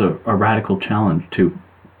 they pose a radical challenge to,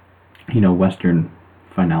 Western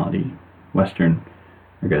finality, Western,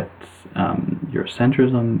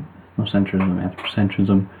 Eurocentrism, ethnocentrism,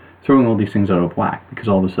 anthropocentrism, throwing all these things out of whack because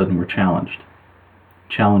all of a sudden we're challenged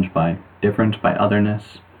by difference, by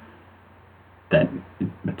otherness, that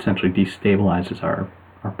essentially destabilizes our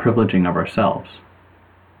privileging of ourselves.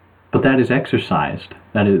 But that is exercised,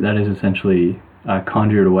 that is essentially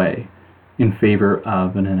conjured away in favor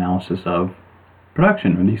of an analysis of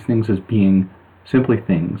production, or these things as being simply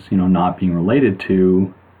things, not being related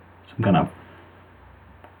to some kind of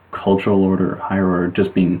cultural order, higher order,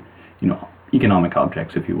 just being, economic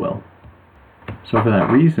objects, if you will. So for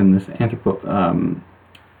that reason, this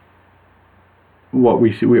what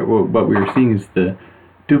we are seeing is the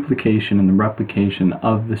duplication and the replication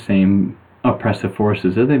of the same oppressive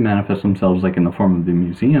forces as they manifest themselves, like in the form of the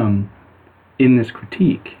museum, in this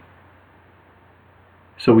critique.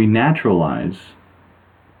 So we naturalize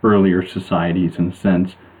earlier societies in a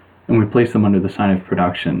sense, and we place them under the sign of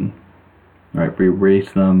production, right? We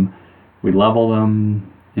erase them, we level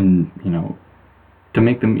them, and to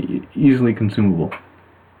make them easily consumable,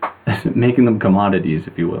 making them commodities,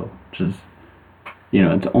 if you will, which is,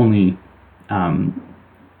 it's only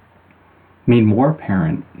made more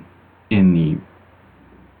apparent in the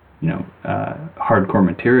hardcore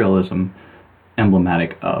materialism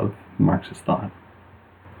emblematic of Marxist thought.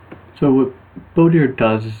 So what Baudrillard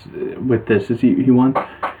does with this is he wants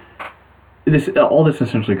this. All this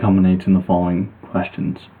essentially culminates in the following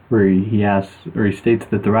questions, where he states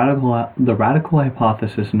that the radical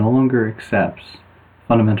hypothesis no longer accepts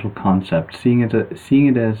fundamental concept, seeing it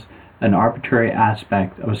as an arbitrary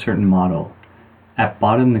aspect of a certain model. At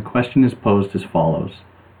bottom, the question is posed as follows: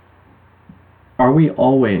 are we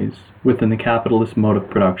always within the capitalist mode of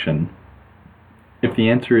production? If the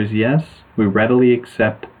answer is yes, we readily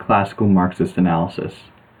accept classical Marxist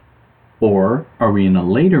analysis. Or are we in a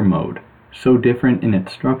later mode, so different in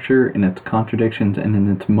its structure, in its contradictions, and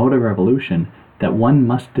in its mode of evolution that one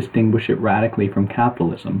must distinguish it radically from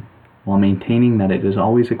capitalism, while maintaining that it is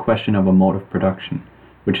always a question of a mode of production,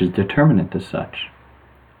 which is determinate as such?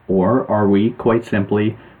 Or are we, quite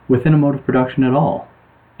simply, within a mode of production at all?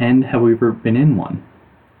 And have we ever been in one?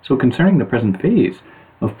 So concerning the present phase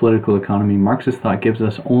of political economy, Marxist thought gives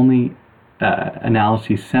us only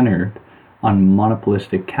analyses centered on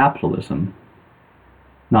monopolistic capitalism,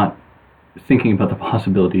 not thinking about the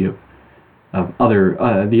possibility of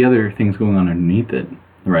the other things going on underneath it,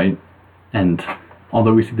 right? And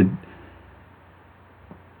although we see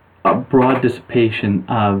a broad dissipation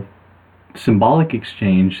of symbolic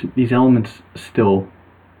exchange, these elements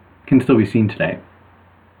can still be seen today.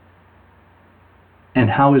 And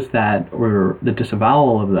how is that, or the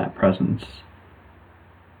disavowal of that presence,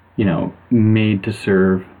 made to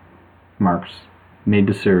serve Marx, made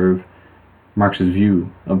to serve Marx's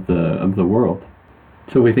view of the world?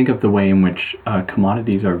 So we think of the way in which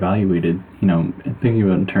commodities are evaluated, thinking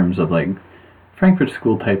about in terms of like Frankfurt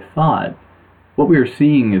School type thought. What we are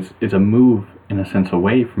seeing is a move, in a sense,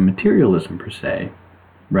 away from materialism per se,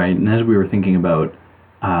 right? And as we were thinking about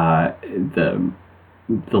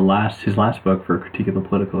his last book, for a critique of the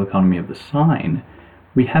political economy of the sign,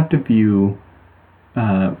 we have to view,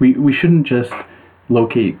 we shouldn't just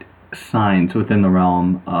locate signs within the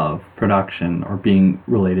realm of production or being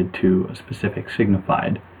related to a specific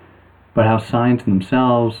signified, but how signs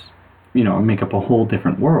themselves, make up a whole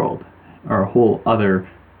different world, or a whole other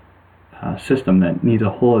system that needs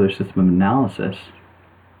a whole other system of analysis.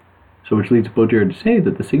 So which leads Baudrillard to say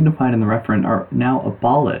that the signified and the referent are now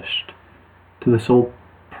abolished to the sole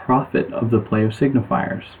profit of the play of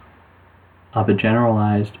signifiers, of a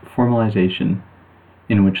generalized formalization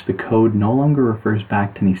in which the code no longer refers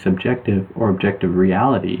back to any subjective or objective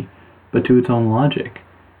reality, but to its own logic.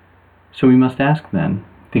 So we must ask then,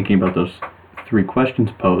 thinking about those three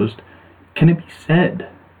questions posed, can it be said,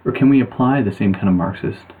 or can we apply the same kind of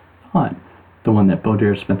Marxist thought, the one that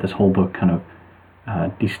Baudrillard spent this whole book kind of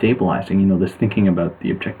destabilizing, this thinking about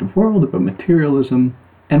the objective world, about materialism,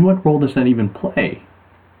 and what role does that even play?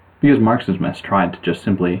 Because Marxism has tried to just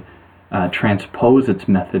simply transpose its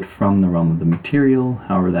method from the realm of the material,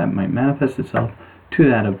 however that might manifest itself, to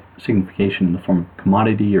that of signification in the form of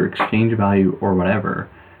commodity or exchange value or whatever.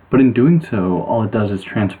 But in doing so, all it does is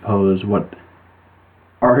transpose what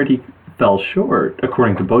already fell short,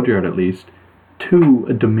 according to Baudrillard at least, to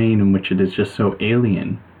a domain in which it is just so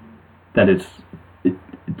alien that it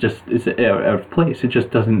just is out of place. It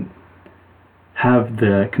just doesn't have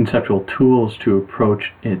the conceptual tools to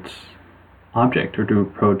approach its object or to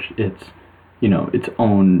approach its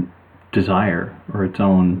own desire or its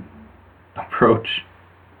own approach.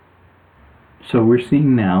 So we're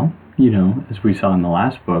seeing now, as we saw in the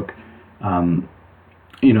last book,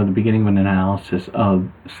 the beginning of an analysis of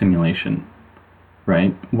simulation,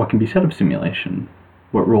 right? What can be said of simulation?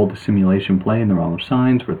 What role does simulation play in the realm of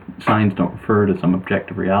signs, where signs don't refer to some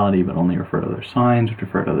objective reality, but only refer to other signs, which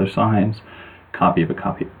refer to other signs, copy of a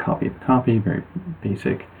copy of a copy of a copy, very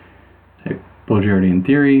basic type Baudrillardian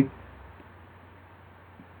theory.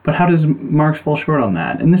 But how does Marx fall short on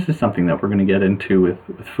that? And this is something that we're going to get into with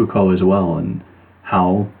Foucault as well, and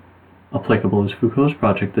how applicable is Foucault's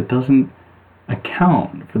project that doesn't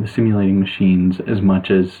account for the simulating machines as much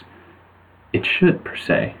as it should, per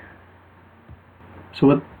se. So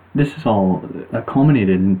what this is all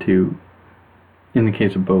culminated into, in the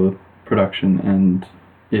case of both production and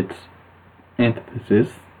its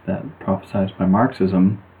antithesis that prophesied by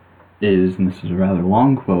Marxism, is, and this is a rather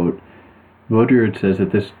long quote, Baudrillard says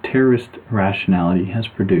that this terrorist rationality has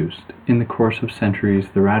produced, in the course of centuries,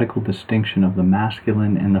 the radical distinction of the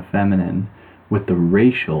masculine and the feminine, with the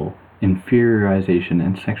racial inferiorization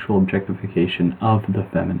and sexual objectification of the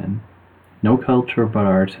feminine. No culture but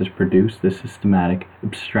ours has produced this systematic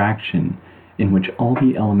abstraction in which all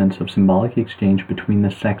the elements of symbolic exchange between the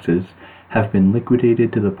sexes have been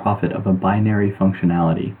liquidated to the profit of a binary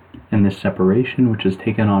functionality, and this separation, which has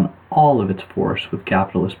taken on all of its force with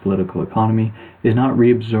capitalist political economy, is not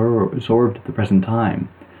reabsorbed at the present time.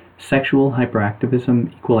 Sexual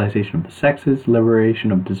hyperactivism, equalization of the sexes,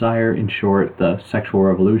 liberation of desire, in short, the sexual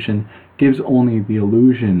revolution, gives only the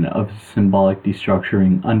illusion of symbolic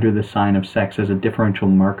destructuring under the sign of sex as a differential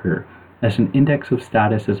marker, as an index of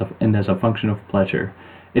status and as a function of pleasure.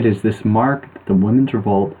 It is this mark that the women's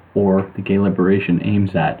revolt, or the gay liberation,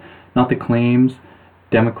 aims at, not the claims,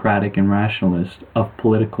 democratic and rationalist, of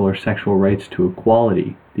political or sexual rights to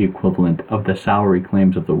equality, the equivalent of the salary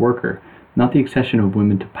claims of the worker, not the accession of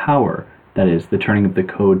women to power, that is, the turning of the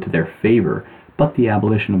code to their favor, but the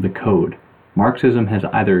abolition of the code. Marxism has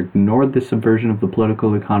either ignored the subversion of the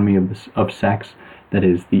political economy of sex, that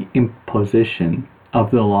is, the imposition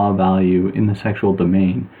of the law of value in the sexual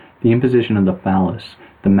domain, the imposition of the phallus,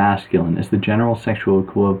 the masculine, as the general sexual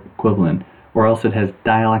equivalent, or else it has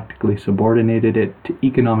dialectically subordinated it to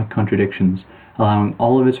economic contradictions, allowing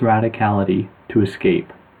all of its radicality to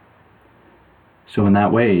escape. So in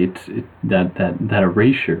that way, it's that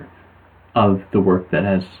erasure of the work that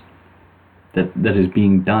is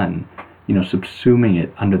being done, subsuming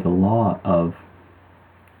it under the law of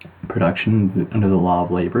production, under the law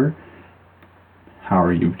of labor,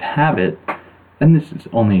 however you have it. And this is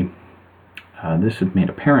only this is made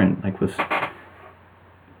apparent, like with,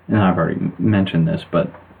 and I've already mentioned this,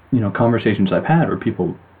 but conversations I've had where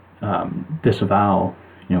people disavow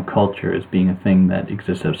culture as being a thing that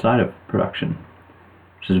exists outside of production,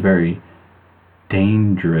 which is a very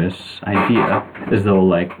dangerous idea, as though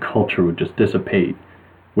like culture would just dissipate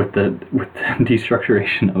with the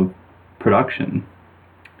destructuration of production.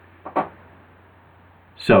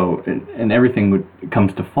 So, and everything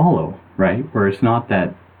comes to follow, right? Where it's not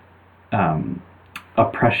that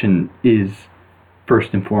oppression is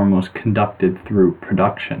first and foremost conducted through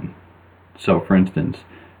production. So, for instance,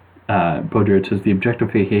 Baudrillard says the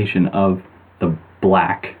objectification of the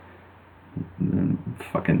black,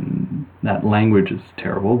 fucking, that language is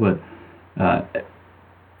terrible, but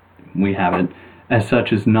we have it, as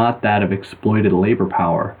such is not that of exploited labor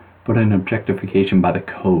power, but an objectification by the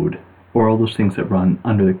code, or all those things that run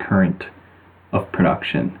under the current of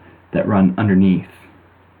production, that run underneath,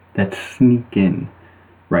 that sneak in,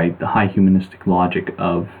 right? The high humanistic logic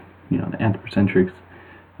of, the anthropocentric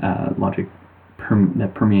logic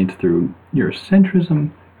that permeates through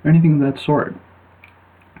Eurocentrism, or anything of that sort,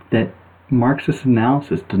 that Marxist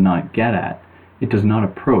analysis does not get at. It does not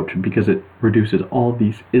approach, because it reduces all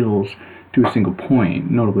these ills to a single point,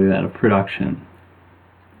 notably that of production.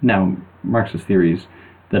 Now, Marxist theories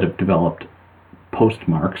that have developed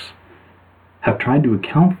post-Marx have tried to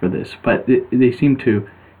account for this, but they seem to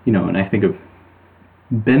And I think of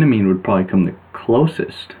Benjamin would probably come the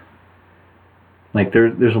closest. Like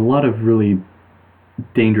there's a lot of really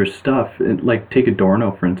dangerous stuff. Like take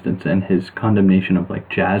Adorno for instance, and his condemnation of like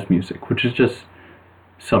jazz music, which is just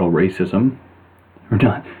subtle racism, or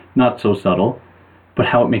not so subtle, but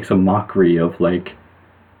how it makes a mockery of like,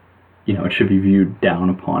 it should be viewed down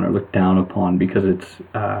upon or looked down upon because it's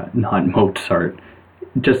not Mozart.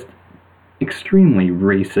 Just extremely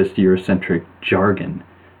racist, Eurocentric jargon.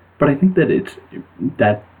 But I think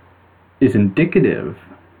that is indicative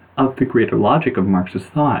of the greater logic of Marx's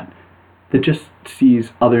thought, that just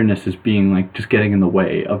sees otherness as being like just getting in the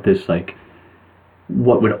way of this, like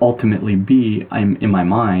what would ultimately be, I'm in my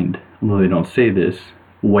mind, although they don't say this,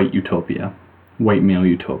 white utopia, white male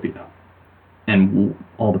utopia, and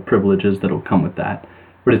all the privileges that will come with that.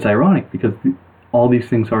 But it's ironic because all these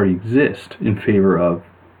things already exist in favor of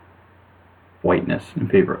whiteness, in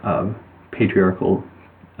favor of patriarchal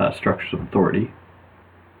structures of authority,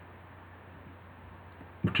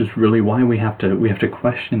 which is really why we have to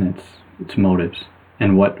question its motives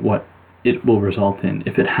and what it will result in,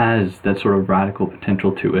 if it has that sort of radical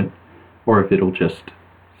potential to it, or if it'll just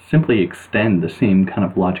simply extend the same kind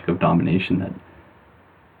of logic of domination that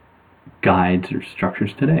guides or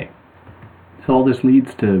structures today. So all this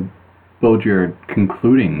leads to Baudrillard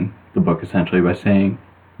concluding the book essentially by saying,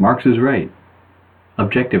 Marx is right,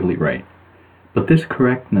 objectively right, but this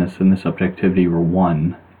correctness and this objectivity were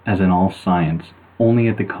won, as in all science, only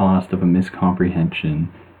at the cost of a miscomprehension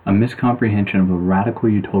of a radical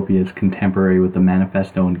utopias contemporary with the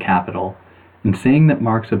Manifesto and Capital. In saying that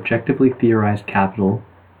Marx objectively theorized capital,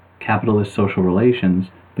 capitalist social relations,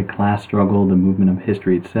 the class struggle, the movement of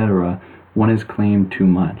history, etc., one has claimed too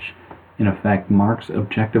much. In effect, Marx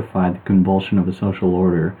objectified the convulsion of a social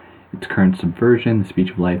order, its current subversion, the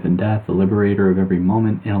speech of life and death, the liberator of every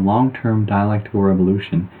moment, in a long-term dialectical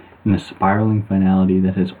revolution, in a spiraling finality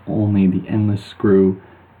that has only the endless screw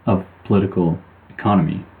of political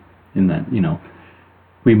economy. In that,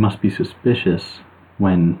 we must be suspicious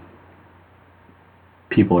when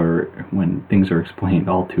when things are explained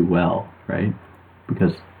all too well, right?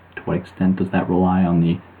 Because to what extent does that rely on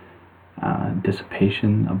the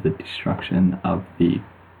dissipation of the destruction of the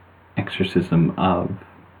exorcism of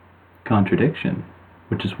contradiction,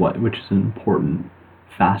 which is an important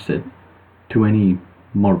facet to any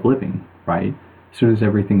mode of living, right? As soon as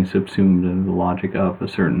everything is subsumed into the logic of a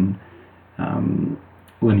certain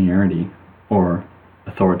linearity or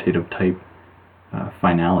authoritative type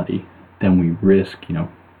finality, then we risk,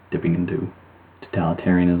 dipping into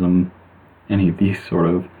totalitarianism, any of these sort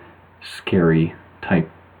of scary type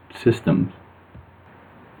systems.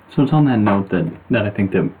 So it's on that note that I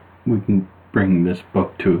think that we can bring this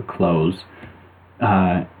book to a close.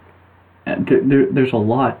 There's a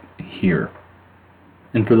lot here,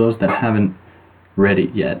 and for those that haven't read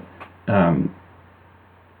it yet,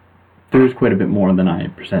 there's quite a bit more than I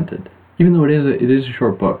presented. Even though it is a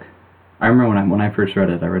short book. I remember when I first read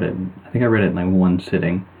it, I think I read it in like one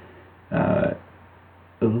sitting.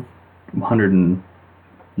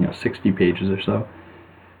 160 pages or so.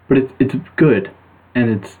 But it's good,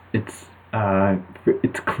 and it's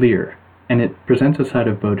clear, and it presents a side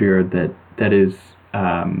of Baudrillard that is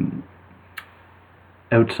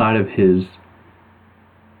outside of his,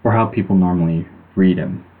 or how people normally read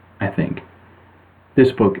him, I think.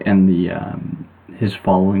 This book and the his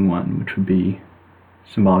following one, which would be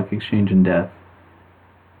Symbolic Exchange and Death.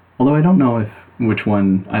 Although I don't know which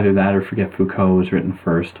one, either that or Forget Foucault, was written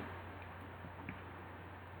first.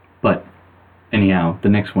 But anyhow, the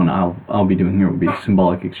next one I'll be doing here will be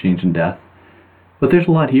Symbolic Exchange and Death. But there's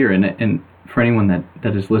a lot here, and for anyone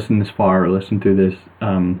that has listened this far or listened through this,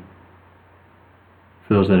 for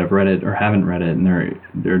those that have read it or haven't read it and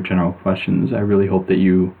their general questions, I really hope that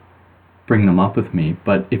you bring them up with me.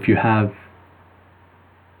 But if you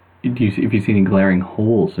see any glaring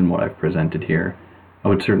holes in what I've presented here, I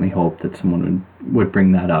would certainly hope that someone would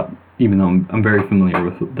bring that up, even though I'm very familiar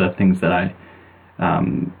with the things that I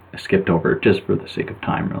skipped over just for the sake of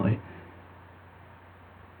time, really.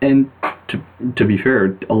 And to be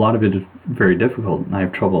fair, a lot of it is very difficult, and I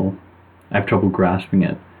have trouble grasping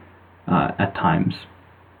it at times,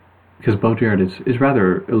 because Baudrillard is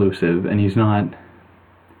rather elusive, and he's not.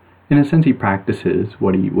 In a sense, he practices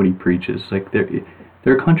what he preaches. Like there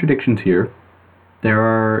are contradictions here. There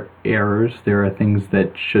are errors. There are things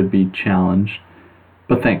that should be challenged.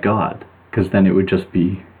 But thank God, because then it would just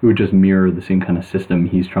mirror the same kind of system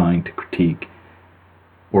he's trying to critique,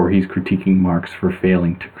 or he's critiquing Marx for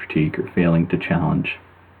failing to critique or failing to challenge.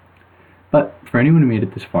 But for anyone who made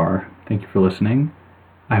it this far, thank you for listening.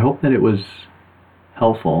 I hope that it was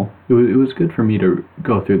helpful. It was good for me to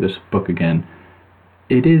go through this book again.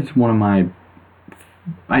 It is one of my...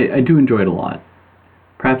 I do enjoy it a lot.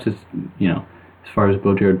 Perhaps it's, as far as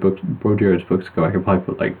Baudrillard's books go, I could probably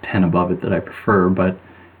put like 10 above it that I prefer, but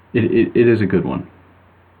it is a good one.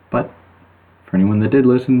 But for anyone that did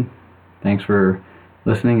listen, thanks for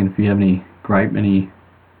listening, and if you have any any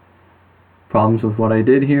problems with what I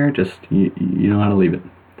did here, just you know how to leave it.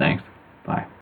 Thanks. Bye.